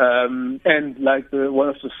 And one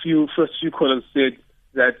of the first few callers said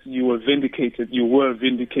that you were vindicated.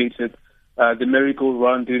 The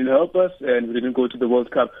merry-go-round didn't help us, and we didn't go to the World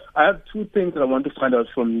Cup. I have 2 things that I want to find out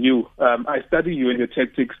from you. I study you and your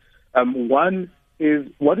tactics. One is,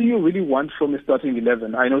 what do you really want from a starting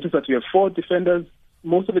 11? I noticed that you have 4 defenders.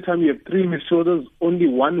 Most of the time you have 3 midfielders, only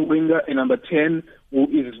 1 winger, a number 10 who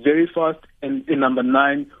is very fast, and a number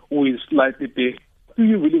 9 who is slightly big. What do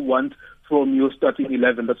you really want from your starting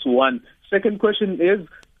 11? That's one. Second question is,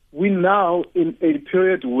 we're now in a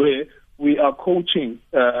period where we are coaching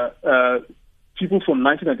people from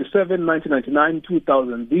 1997, 1999,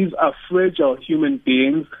 2000. These are fragile human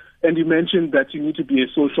beings, and you mentioned that you need to be a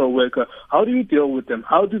social worker. How do you deal with them?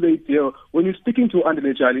 How do they deal when you're speaking to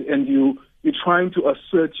Andile Jali and you're trying to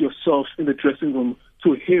assert yourself in the dressing room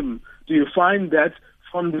to him? Do you find that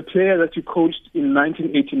from the player that you coached in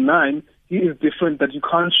 1989, he is different, that you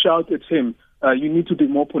can't shout at him? You need to be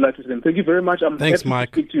more polite with him. Thank you very much. Thanks, happy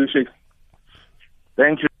Mike. to speak to you, Sheikh.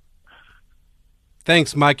 Thank you.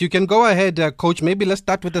 Thanks, Mike. You can go ahead, Coach. Maybe let's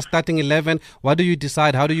start with the starting 11. What do you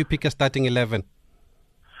decide? How do you pick a starting 11?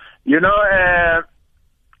 I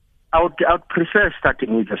would prefer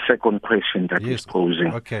starting with the second question that he's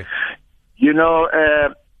posing. Okay.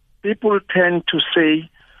 People tend to say,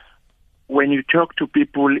 when you talk to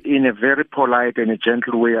people in a very polite and a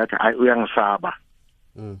gentle way, at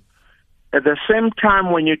the same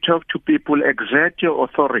time, when you talk to people, exert your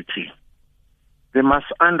authority. They must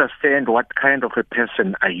understand what kind of a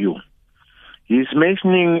person are you. He's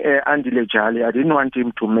mentioning Andile Jali. I didn't want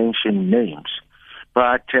him to mention names.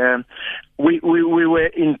 But we were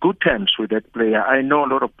in good terms with that player. I know a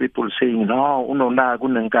lot of people saying,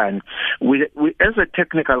 we as a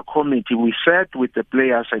technical committee, we sat with the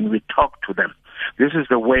players and we talked to them. This is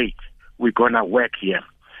the way we're going to work here.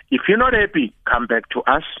 If you're not happy, come back to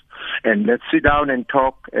us and let's sit down and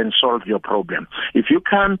talk and solve your problem. If you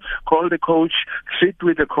can, call the coach, sit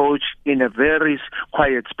with the coach in a very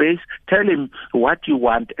quiet space, tell him what you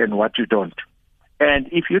want and what you don't. And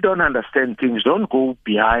if you don't understand things, don't go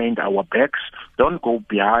behind our backs. Don't go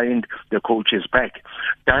behind the coach's back.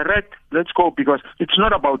 Direct, let's go, because it's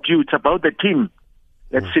not about you, it's about the team.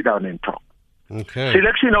 Let's sit down and talk. Okay.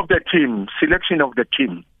 Selection of the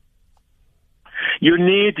team. You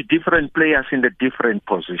need different players in the different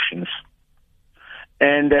positions.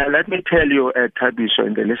 And let me tell you, Thabiso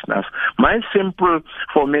and the listeners, my simple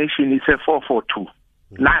formation is a 4-4-2.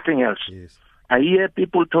 Nothing else. Yes. I hear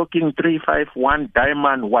people talking 3-5-1,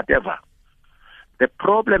 diamond, whatever. The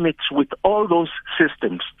problem is with all those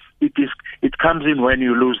systems, it comes in when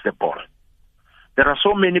you lose the ball. There are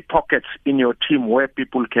so many pockets in your team where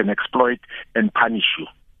people can exploit and punish you.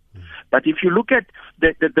 But if you look at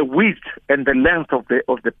the width and the length of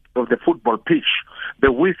the football pitch,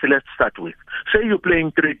 the width, let's start with. Say you're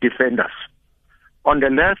playing 3 defenders. On the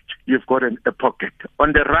left, you've got a pocket.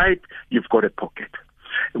 On the right, you've got a pocket.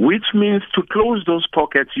 Which means to close those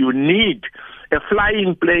pockets, you need a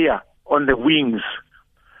flying player on the wings.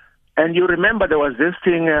 And you remember there was this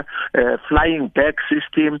thing, flying back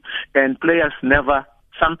system, and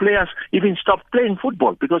some players even stopped playing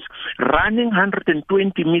football because running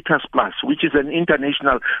 120 meters plus, which is an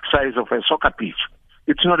international size of a soccer pitch,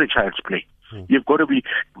 it's not a child's play. You've got to be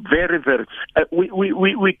very, very...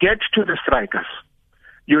 we get to the strikers.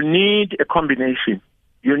 You need a combination.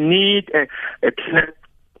 You need a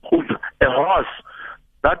horse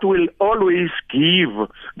that will always give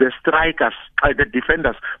the strikers, the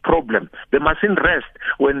defenders, problem. They mustn't rest.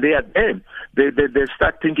 When they are there, they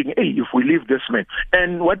start thinking, hey, if we leave this man.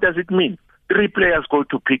 And what does it mean? 3 players go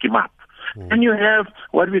to pick him up. And you have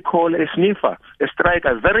what we call a sniffer, a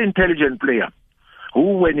striker, a very intelligent player,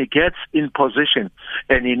 who when he gets in position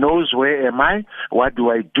and he knows where am I, what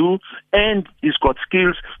do I do, and he's got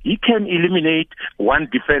skills, he can eliminate one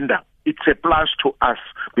defender. It's a plus to us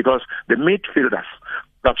because the midfielders,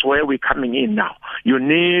 that's where we're coming in now. You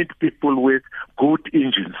need people with good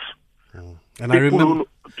engines. And people I remember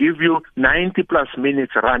give you 90 plus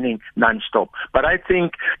minutes running non-stop. But I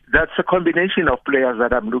think that's a combination of players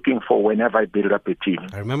that I'm looking for whenever I build up a team.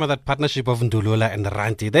 I remember that partnership of Ndulula and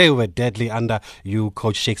Ranti. They were deadly under you,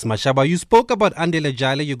 Coach Shakes Mashaba. You spoke about Andile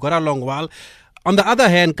Jale. You got along well. On the other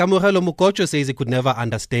hand, Kamohelo Mukocho says he could never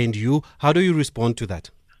understand you. How do you respond to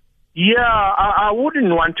that? Yeah, I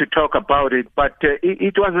wouldn't want to talk about it, but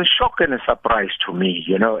it was a shock and a surprise to me,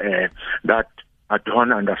 that I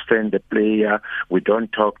don't understand the player, we don't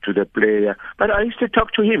talk to the player, but I used to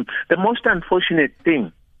talk to him. The most unfortunate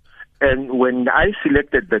thing, and when I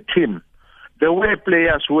selected the team, there were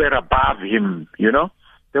players who were above him,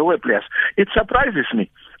 there were players. It surprises me.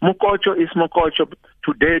 Mukocho is Mukocho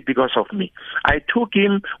today because of me. I took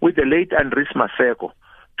him with the late Andris Maseko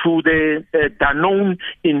to the Danone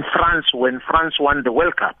in France when France won the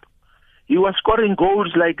World Cup. He was scoring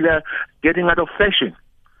goals like they're getting out of fashion.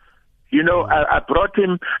 I brought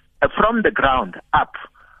him from the ground up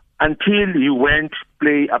until he went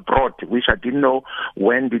play abroad, which I didn't know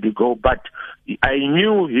when did he go. But I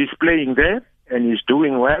knew he's playing there and he's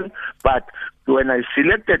doing well. But when I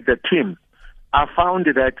selected the team, I found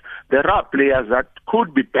that there are players that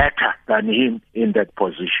could be better than him in that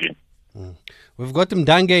position. We've got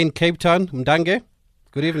Mdange in Cape Town. Mdange,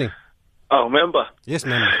 good evening. Oh, member? Yes,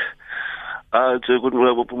 member. It's a good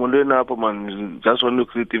man. Just want to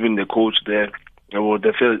greet even the coach there.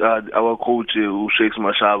 Our coach, Shakes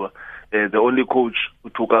Mashaba, the only coach who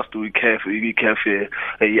took us to ICAF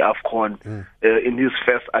AFCON in his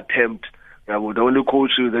first attempt. The only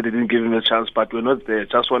coach that didn't give him a chance, but we're not there.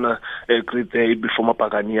 Just want to greet the former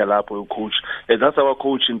Pagania Lapo coach. That's our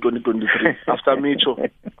coach in 2023. After Micho,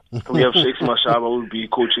 we have Shakes Mashaba will be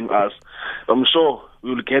coaching us. I'm sure we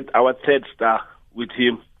will get our 3rd star with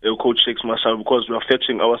him, Coach Shakes Mashaba, because we are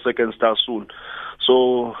fetching our 2nd star soon.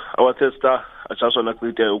 So our 3rd star, I just want to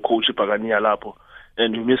greet Coach Pagania Lapo.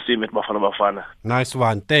 And we miss him at Bafana Bafana. Nice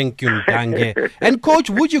one. Thank you, Mdange. And coach,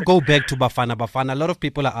 would you go back to Bafana Bafana? A lot of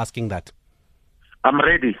people are asking that. I'm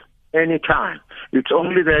ready anytime. It's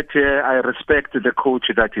only that I respect the coach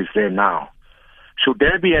that is there now. Should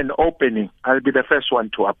there be an opening, I'll be the first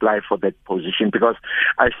one to apply for that position because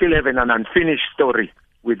I still have an unfinished story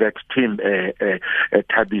with that team,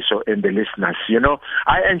 Tabiso and the listeners.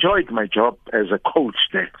 I enjoyed my job as a coach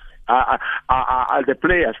there. The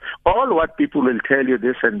players, all what people will tell you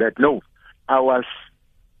this and that. No, I was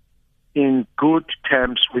in good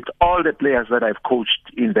terms with all the players that I've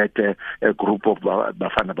coached in that group of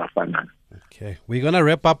Bafana Bafana. Okay, we're going to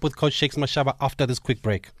wrap up with Coach Shakes Mashaba after this quick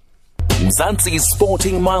break. Mzansi's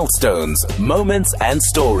sporting milestones, moments and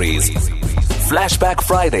stories. Flashback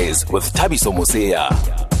Fridays with Thabiso Mosia.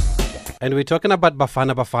 And we're talking about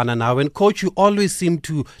Bafana Bafana now. And coach, you always seem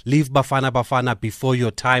to leave Bafana Bafana before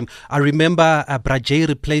your time. I remember Brajay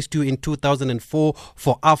replaced you in 2004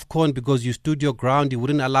 for AFCON because you stood your ground. You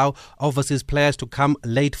wouldn't allow overseas players to come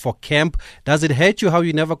late for camp. Does it hurt you how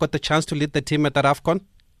you never got the chance to lead the team at that AFCON?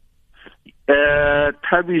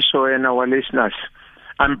 Tabiso and our listeners,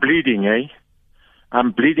 I'm bleeding,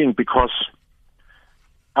 I'm bleeding because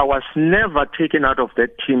I was never taken out of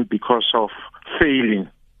that team because of failing.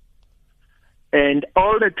 And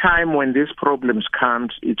all the time when these problems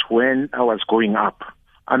comes, it's when I was going up.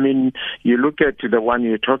 I mean, you look at the one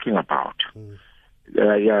you're talking about,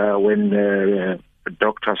 when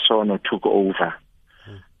Dr. Sono took over.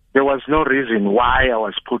 There was no reason why I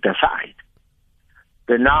was put aside.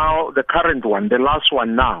 The current one, the last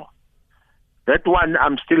one now, that one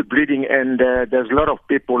I'm still bleeding, and there's a lot of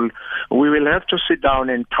people. We will have to sit down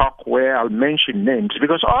and talk where I'll mention names,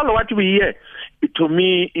 because all what we hear, to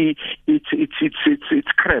me,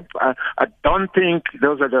 it's crap. I don't think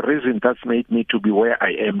those are the reasons that's made me to be where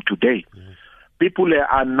I am today. People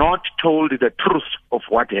are not told the truth of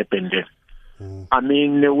what happened there. I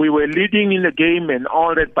mean, we were leading in the game and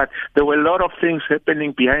all that, but there were a lot of things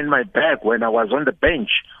happening behind my back when I was on the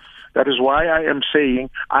bench. That is why I am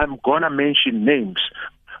saying I'm going to mention names.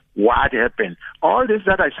 What happened? All this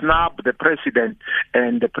that I snub the president,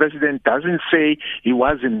 and the president doesn't say he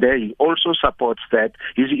wasn't there. He also supports that.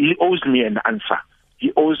 He owes me an answer.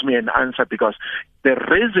 He owes me an answer, because the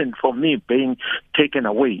reason for me being taken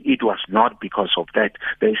away, it was not because of that.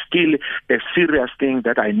 There's still a serious thing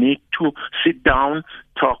that I need to sit down,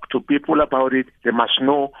 talk to people about it. They must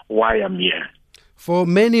know why I'm here. For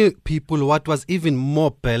many people, what was even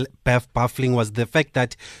more baffling was the fact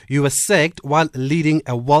that you were sacked while leading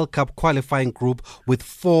a World Cup qualifying group with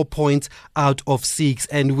 4 points out of 6.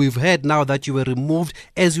 And we've heard now that you were removed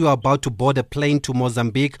as you were about to board a plane to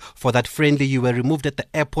Mozambique for that friendly. You were removed at the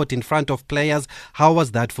airport in front of players. How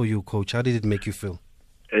was that for you, Coach? How did it make you feel?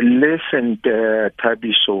 Listen,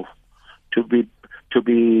 Tabiso, to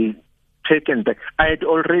be taken back. I had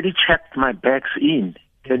already checked my bags in.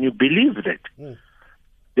 Can you believe that?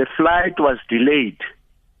 The flight was delayed.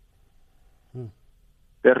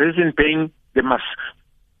 The reason being, they must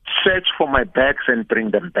search for my bags and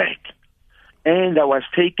bring them back. And I was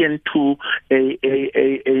taken to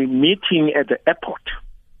a meeting at the airport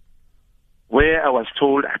where I was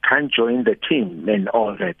told I can't join the team and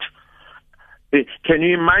all that. Can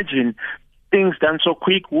you imagine things done so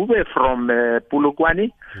quick? We were from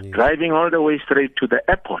Polokwane, driving all the way straight to the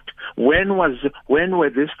airport. When were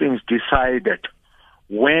these things decided?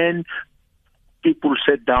 When people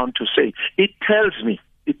sat down to say, it tells me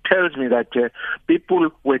that people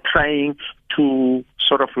were trying to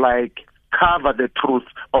sort of like cover the truth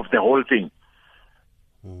of the whole thing.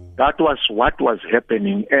 That was what was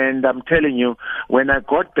happening. And I'm telling you, when I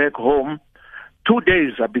got back home, 2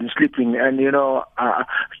 days I've been sleeping, and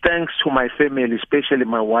thanks to my family, especially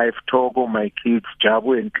my wife Togo, my kids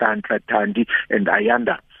Jabu and Kantla, Tandi and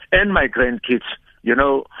Ayanda, and my grandkids.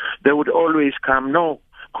 They would always come. No,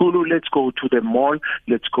 Kulu, let's go to the mall.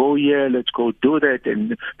 Let's go here. Let's go do that.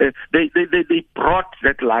 And they brought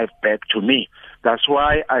that life back to me. That's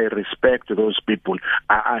why I respect those people.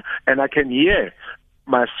 And I can hear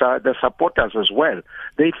the supporters as well.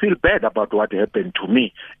 They feel bad about what happened to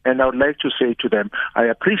me. And I would like to say to them, I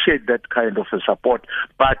appreciate that kind of a support,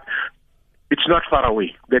 but it's not far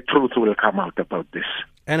away. The truth will come out about this.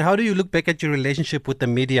 And how do you look back at your relationship with the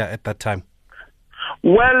media at that time?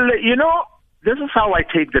 Well, this is how I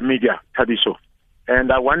take the media, Tabiso.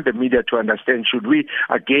 And I want the media to understand, should we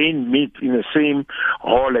again meet in the same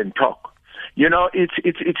hall and talk? The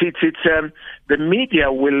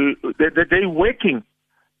media will, they're working.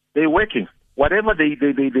 They're working. Whatever they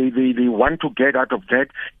want to get out of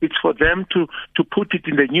that, it's for them to put it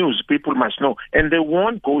in the news. People must know. And they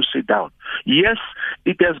won't go sit down. Yes,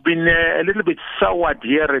 it has been a little bit soured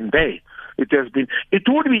here and there. It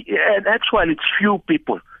would be, and actually it's few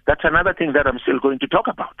people. That's another thing that I'm still going to talk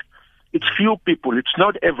about. It's few people. It's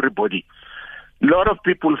not everybody. A lot of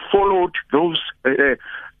people followed those,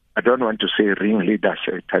 I don't want to say ringleaders,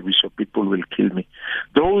 Tabiso, people will kill me.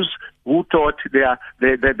 Those who thought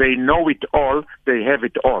they know it all, they have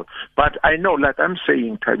it all. But I know, like I'm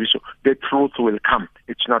saying, Tabiso, the truth will come.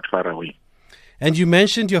 It's not far away. And you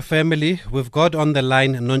mentioned your family. We've got on the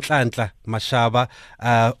line Nonhlanhla Mashaba,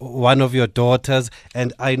 one of your daughters.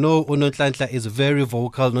 And I know Nonhlanhla is very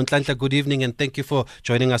vocal. Nonhlanhla, good evening, and thank you for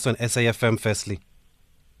joining us on SAFM firstly.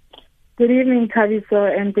 Good evening,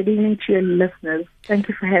 Tabiso, and good evening to your listeners. Thank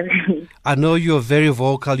you for having me. I know you're very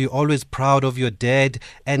vocal. You're always proud of your dad.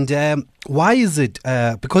 And why is it?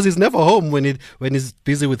 Because he's never home when he's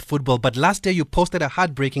busy with football. But last year you posted a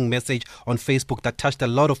heartbreaking message on Facebook that touched a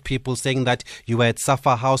lot of people, saying that you were at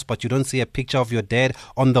Safa House, but you don't see a picture of your dad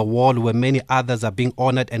on the wall where many others are being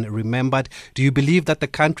honored and remembered. Do you believe that the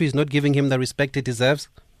country is not giving him the respect he deserves?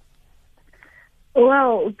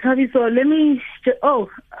 Well, Tabiso, let me...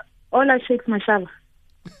 Hola, Shakes Mashaba.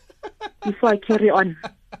 Before I carry on.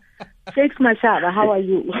 Shakes Mashaba, how are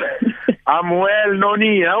you? I'm well,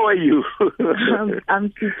 Noni. How are you?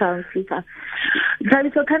 I'm super.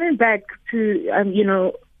 So coming back to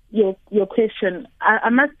your question, I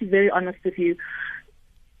must be very honest with you.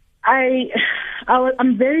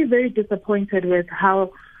 I'm very, very disappointed with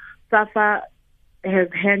how SAFA has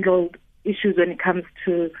handled issues when it comes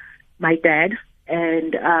to my dad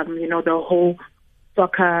and the whole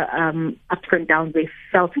soccer ups and downs they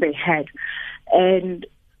felt they had. And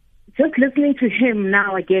just listening to him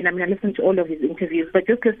now again, I listened to all of his interviews, but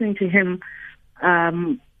just listening to him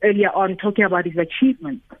earlier on talking about his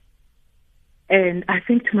achievements. And I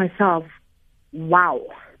think to myself, wow,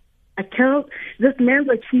 this man's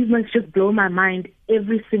achievements just blow my mind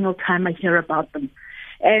every single time I hear about them.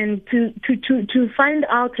 And to find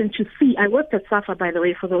out and to see, I worked at SAFA, by the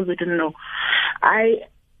way, for those who didn't know.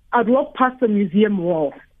 I'd walk past the museum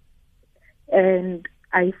wall and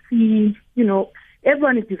I see,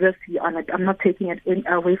 everyone is diversely honored. I'm not taking it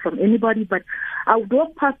away from anybody, but I would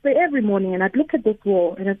walk past there every morning and I'd look at this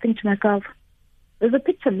wall and I'd think to myself, there's a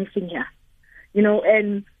picture missing here,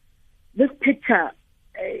 and this picture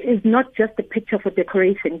is not just a picture for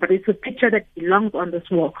decoration, but it's a picture that belongs on this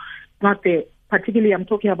wall, not there. Particularly, I'm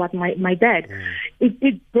talking about my dad.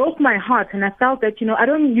 It broke my heart, and I felt that, I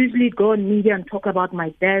don't usually go on media and talk about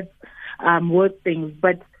my dad's work things,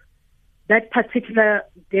 but that particular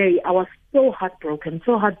day, I was so heartbroken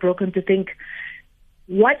to think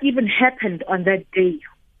what even happened on that day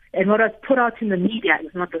and what was put out in the media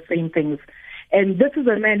is not the same things. And this is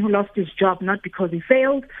a man who lost his job not because he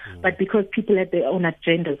failed, but because people had their own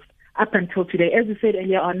agendas up until today. As you said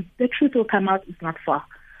earlier on, the truth will come out, it's not far.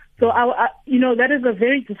 So, that is a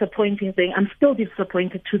very disappointing thing. I'm still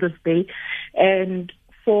disappointed to this day. And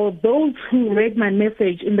for those who read my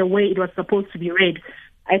message in the way it was supposed to be read,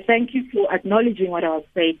 I thank you for acknowledging what I was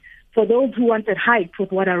saying. For those who wanted hype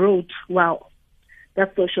with what I wrote, well,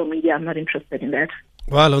 that's social media. I'm not interested in that.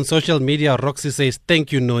 Well, on social media, Roxy says,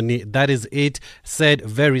 thank you, Noni. That is it. Sad,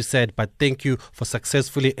 very sad, but thank you for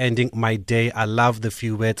successfully ending my day. I love the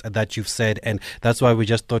few words that you've said, and that's why we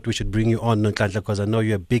just thought we should bring you on, Nkandla, because I know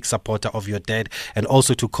you're a big supporter of your dad. And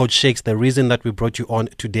also to Coach Shakes, the reason that we brought you on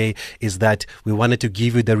today is that we wanted to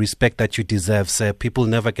give you the respect that you deserve. So people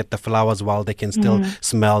never get the flowers while they can still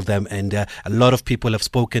smell them. And a lot of people have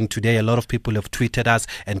spoken today. A lot of people have tweeted us,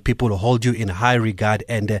 and people hold you in high regard.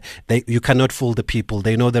 And you cannot fool the people.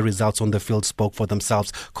 They know the results on the field spoke for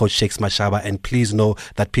themselves, Coach Shakes Mashaba, and please know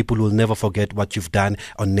that people will never forget what you've done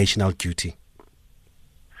on national duty.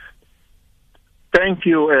 Thank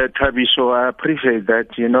you, Tabiso. I appreciate that.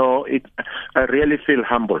 I really feel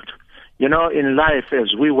humbled. In life,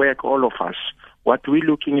 as we work, all of us, what we're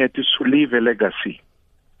looking at is to leave a legacy.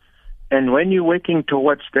 And when you're working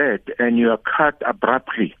towards that and you are cut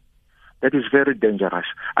abruptly, that is very dangerous.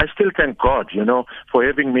 I still thank God, for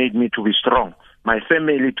having made me to be strong. My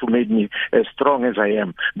family to make me as strong as I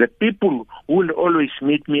am. The people who will always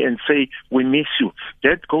meet me and say, we miss you.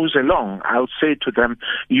 That goes along. I'll say to them,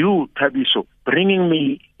 you, Tabiso, bringing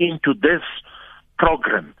me into this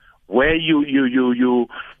program where you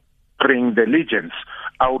bring the legends.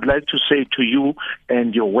 I would like to say to you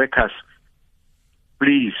and your workers,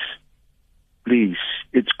 please,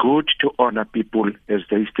 it's good to honor people as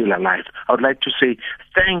they're still alive. I would like to say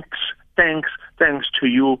thanks to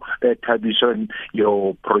you, Tabiso,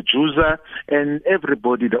 your producer, and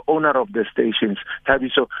everybody, the owner of the stations.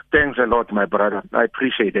 Tabiso, thanks a lot, my brother. I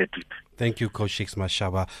appreciate it. Thank you, Coach Shakes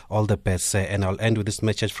Mashaba. All the best. And I'll end with this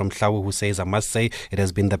message from Hlawu, who says, I must say, it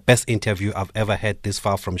has been the best interview I've ever had this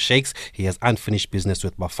far from Shakes. He has unfinished business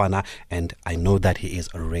with Bafana, and I know that he is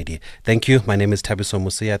ready. Thank you. My name is Thabiso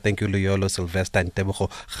Mosia. Thank you, Luyolo, Sylvester, and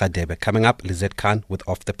Tebogo Khadebe. Coming up, Lizette Khan with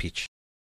Off the Pitch.